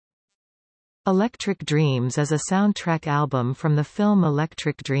Electric Dreams is a soundtrack album from the film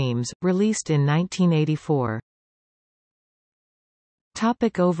Electric Dreams, released in 1984.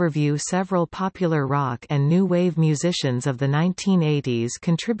 Topic overview. Several popular rock and new wave musicians of the 1980s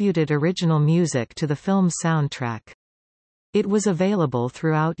contributed original music to the film's soundtrack. It was available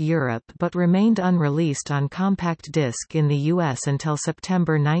throughout Europe but remained unreleased on compact disc in the US until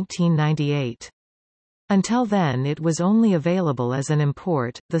September 1998. Until then it was only available as an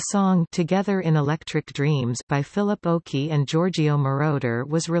import. The song Together in Electric Dreams by Philip Oakey and Giorgio Moroder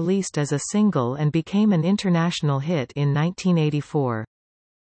was released as a single and became an international hit in 1984.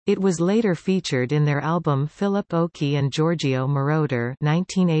 It was later featured in their album Philip Oakey and Giorgio Moroder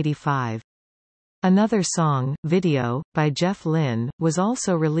 1985. Another song, Video, by Jeff Lynne, was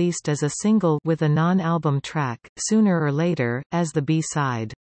also released as a single with a non-album track, Sooner or Later, as the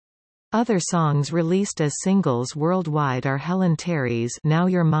B-side. Other songs released as singles worldwide are Helen Terry's Now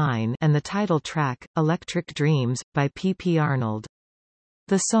You're Mine and the title track, Electric Dreams, by P. Arnold.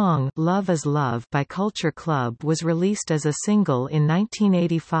 The song, Love is Love by Culture Club was released as a single in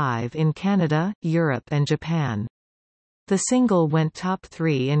 1985 in Canada, Europe and Japan. The single went top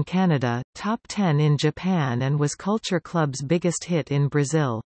 3 in Canada, top 10 in Japan and was Culture Club's biggest hit in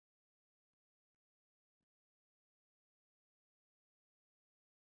Brazil.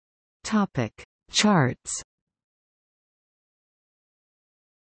 Topic: Charts.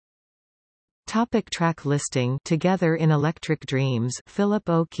 Topic: track listing. Together in Electric Dreams, Philip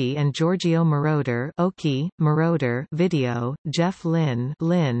Oakey and Giorgio Moroder. Oakey, Moroder. Video, Jeff Lynne.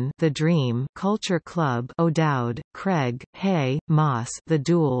 Lynne. The Dream. Culture Club. O'Dowd, Craig, Hay, Moss. The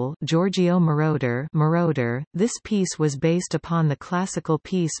Duel. Giorgio Moroder. Moroder. This piece was based upon the classical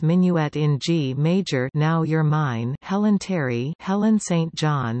piece Minuet in G major. Now You're Mine. Helen Terry. Helen St.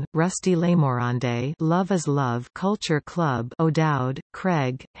 John. Rusty Lamorande. Love is Love. Culture Club. O'Dowd,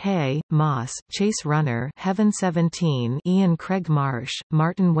 Craig, Hay, Moss. Chase Runner. Heaven 17. Ian Craig Marsh.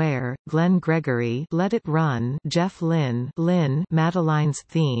 Martin Ware. Glenn Gregory. Let It Run. Jeff Lynne. Lynne. Madeline's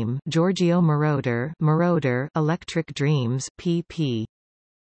Theme. Giorgio Moroder. Moroder. Electric Dreams. P.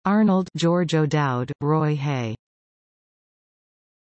 Arnold. George O'Dowd. Roy Hay.